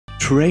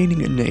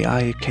Training in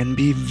AI can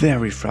be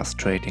very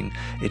frustrating.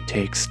 It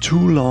takes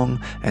too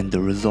long and the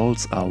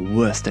results are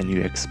worse than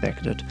you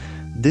expected.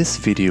 This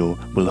video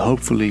will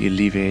hopefully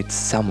alleviate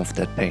some of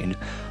that pain.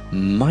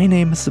 My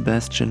name is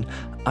Sebastian,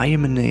 I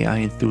am an AI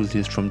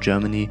enthusiast from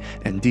Germany,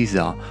 and these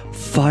are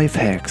 5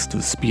 hacks to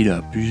speed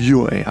up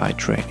your AI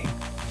training.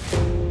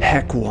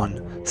 Hack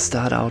 1.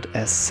 Start out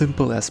as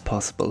simple as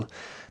possible.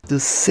 The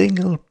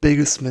single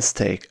biggest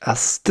mistake I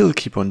still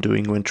keep on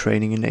doing when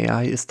training in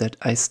AI is that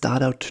I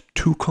start out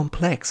too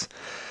complex.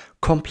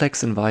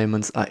 Complex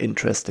environments are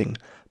interesting,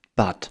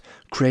 but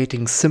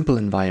creating simple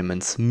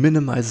environments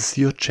minimizes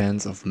your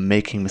chance of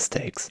making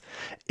mistakes.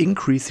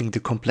 Increasing the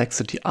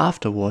complexity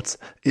afterwards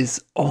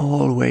is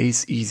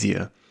always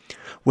easier.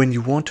 When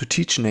you want to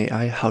teach an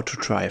AI how to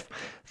drive,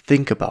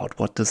 think about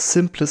what the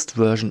simplest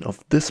version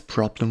of this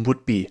problem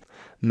would be.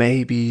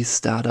 Maybe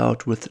start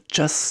out with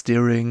just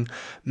steering,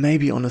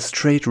 maybe on a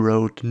straight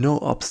road, no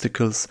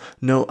obstacles,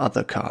 no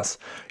other cars.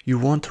 You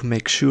want to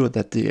make sure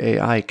that the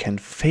AI can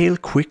fail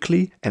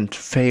quickly and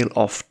fail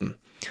often.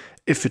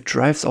 If it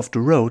drives off the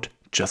road,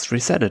 just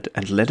reset it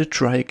and let it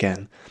try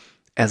again.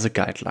 As a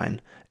guideline,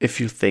 if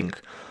you think,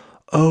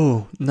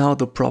 oh, now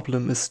the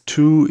problem is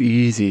too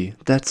easy,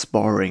 that's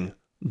boring,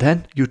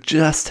 then you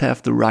just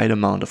have the right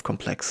amount of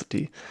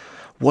complexity.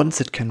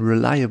 Once it can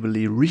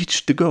reliably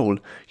reach the goal,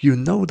 you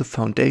know the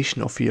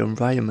foundation of your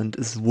environment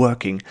is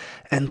working,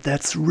 and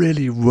that's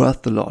really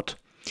worth a lot.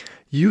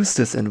 Use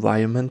this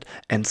environment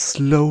and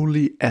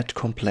slowly add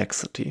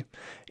complexity.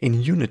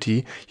 In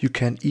Unity, you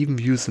can even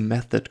use a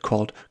method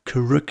called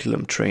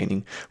curriculum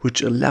training,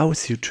 which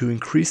allows you to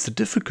increase the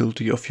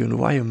difficulty of your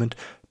environment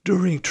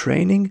during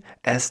training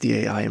as the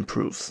AI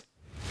improves.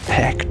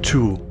 Hack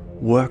 2.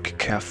 Work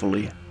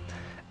carefully.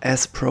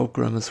 As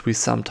programmers, we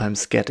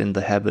sometimes get in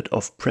the habit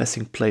of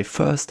pressing play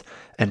first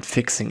and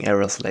fixing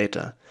errors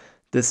later.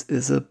 This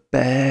is a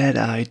bad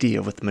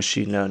idea with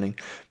machine learning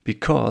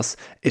because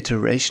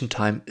iteration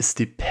time is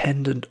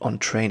dependent on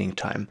training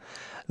time.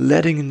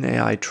 Letting an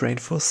AI train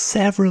for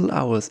several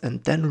hours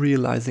and then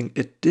realizing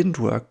it didn't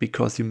work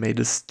because you made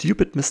a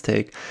stupid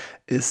mistake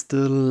is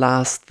the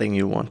last thing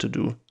you want to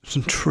do.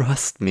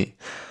 Trust me.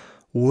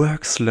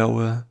 Work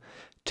slower,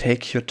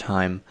 take your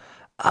time.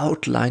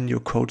 Outline your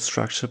code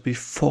structure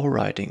before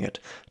writing it.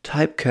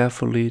 Type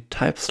carefully,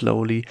 type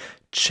slowly,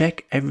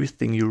 check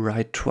everything you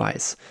write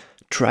twice.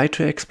 Try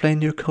to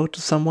explain your code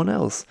to someone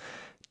else.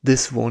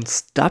 This won't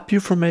stop you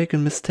from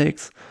making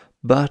mistakes,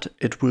 but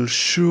it will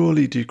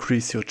surely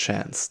decrease your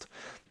chance.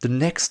 The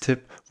next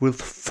tip will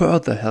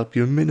further help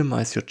you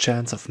minimize your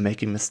chance of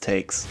making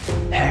mistakes.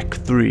 Hack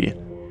 3.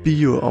 Be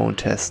your own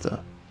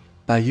tester.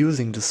 By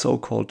using the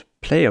so-called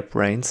player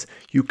brains,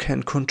 you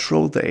can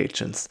control the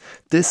agents.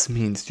 This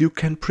means you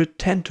can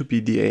pretend to be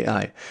the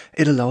AI.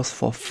 It allows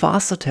for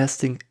faster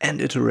testing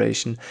and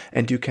iteration,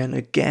 and you can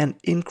again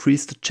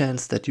increase the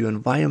chance that your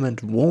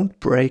environment won't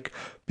break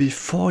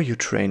before you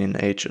train an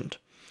agent.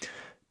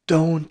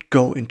 Don't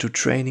go into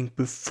training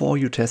before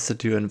you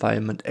tested your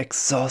environment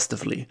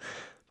exhaustively.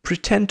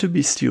 Pretend to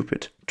be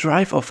stupid,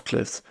 drive off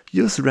cliffs,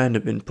 use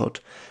random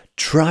input.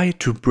 Try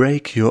to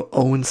break your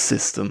own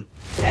system.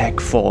 Hack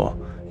 4.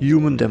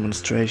 Human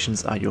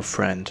demonstrations are your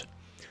friend.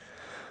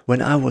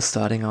 When I was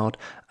starting out,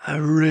 I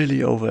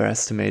really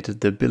overestimated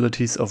the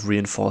abilities of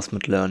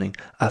reinforcement learning.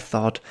 I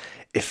thought,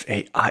 if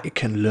AI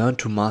can learn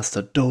to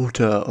master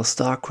Dota or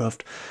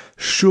StarCraft,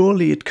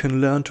 surely it can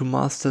learn to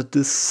master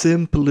this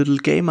simple little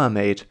game I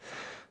made.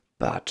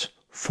 But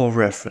for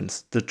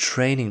reference, the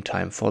training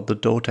time for the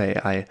Dota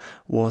AI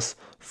was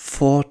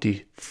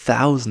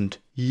 40,000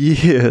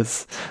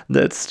 years.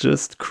 That's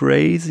just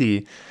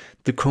crazy.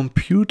 The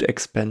compute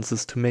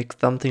expenses to make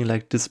something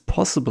like this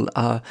possible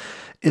are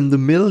in the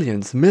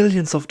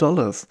millions of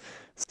dollars.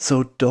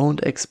 So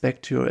don't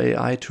expect your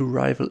AI to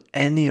rival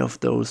any of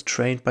those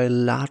trained by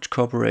large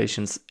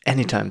corporations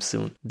anytime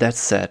soon. That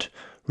said,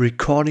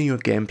 recording your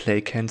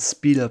gameplay can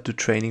speed up the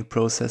training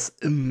process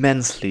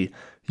immensely.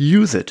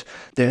 Use it.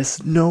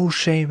 There's no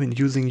shame in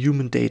using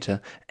human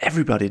data.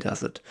 Everybody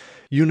does it.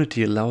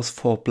 Unity allows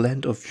for a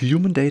blend of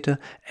human data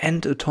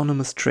and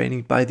autonomous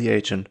training by the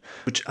agent,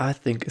 which I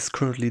think is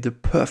currently the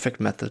perfect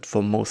method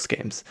for most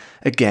games.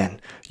 Again,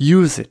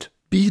 use it.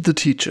 Be the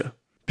teacher.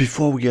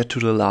 Before we get to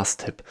the last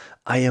tip,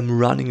 I am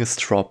running a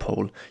straw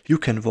poll. You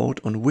can vote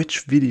on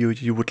which video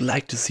you would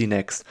like to see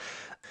next.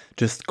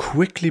 Just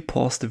quickly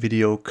pause the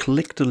video,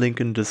 click the link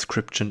in the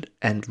description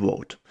and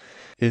vote.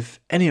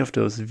 If any of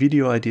those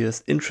video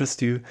ideas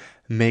interest you,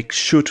 make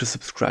sure to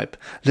subscribe.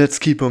 Let's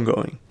keep on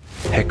going.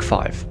 Hack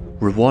 5.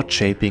 Reward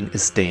shaping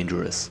is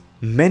dangerous.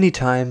 Many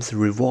times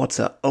rewards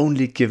are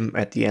only given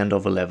at the end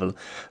of a level,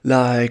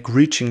 like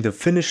reaching the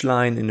finish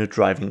line in a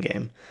driving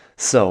game.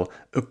 So,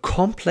 a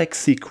complex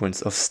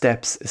sequence of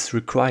steps is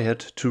required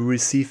to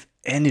receive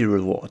any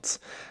rewards.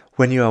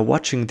 When you are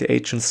watching the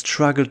agent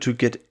struggle to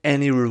get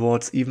any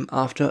rewards even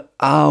after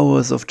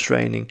hours of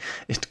training,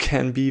 it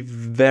can be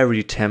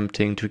very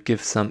tempting to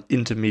give some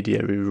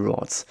intermediary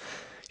rewards.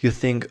 You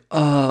think,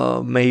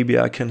 oh, maybe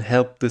I can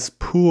help this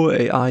poor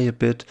AI a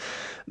bit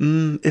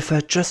if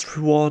I just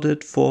reward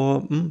it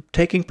for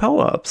taking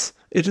power-ups.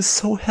 It is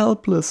so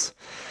helpless.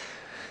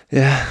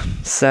 Yeah,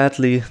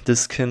 sadly,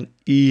 this can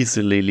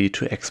easily lead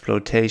to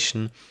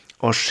exploitation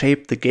or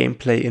shape the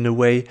gameplay in a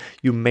way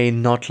you may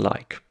not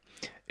like.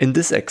 In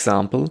this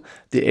example,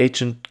 the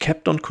agent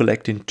kept on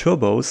collecting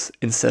turbos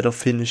instead of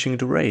finishing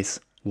the race.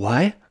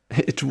 Why?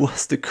 It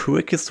was the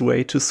quickest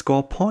way to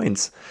score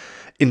points.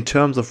 In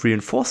terms of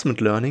reinforcement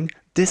learning,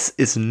 this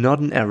is not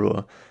an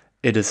error.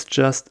 It is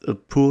just a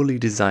poorly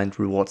designed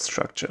reward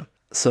structure.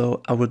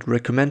 So I would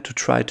recommend to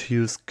try to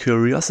use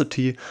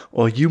curiosity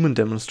or human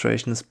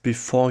demonstrations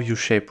before you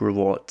shape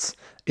rewards.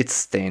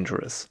 It's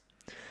dangerous.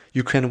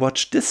 You can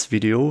watch this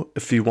video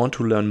if you want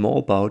to learn more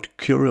about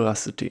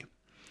curiosity.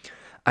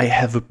 I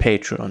have a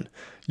Patreon.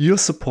 Your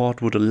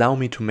support would allow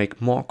me to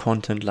make more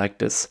content like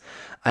this.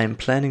 I am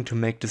planning to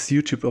make this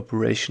YouTube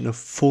operation a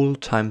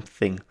full-time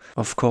thing.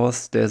 Of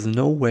course, there's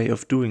no way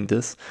of doing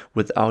this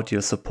without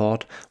your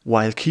support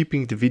while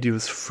keeping the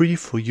videos free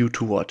for you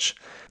to watch.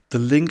 The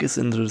link is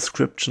in the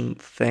description.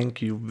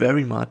 Thank you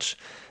very much.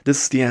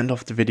 This is the end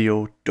of the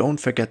video. Don't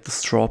forget the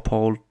straw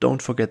poll.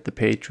 Don't forget the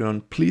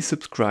Patreon. Please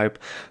subscribe.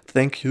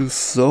 Thank you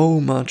so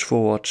much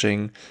for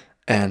watching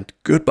and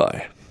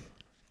goodbye.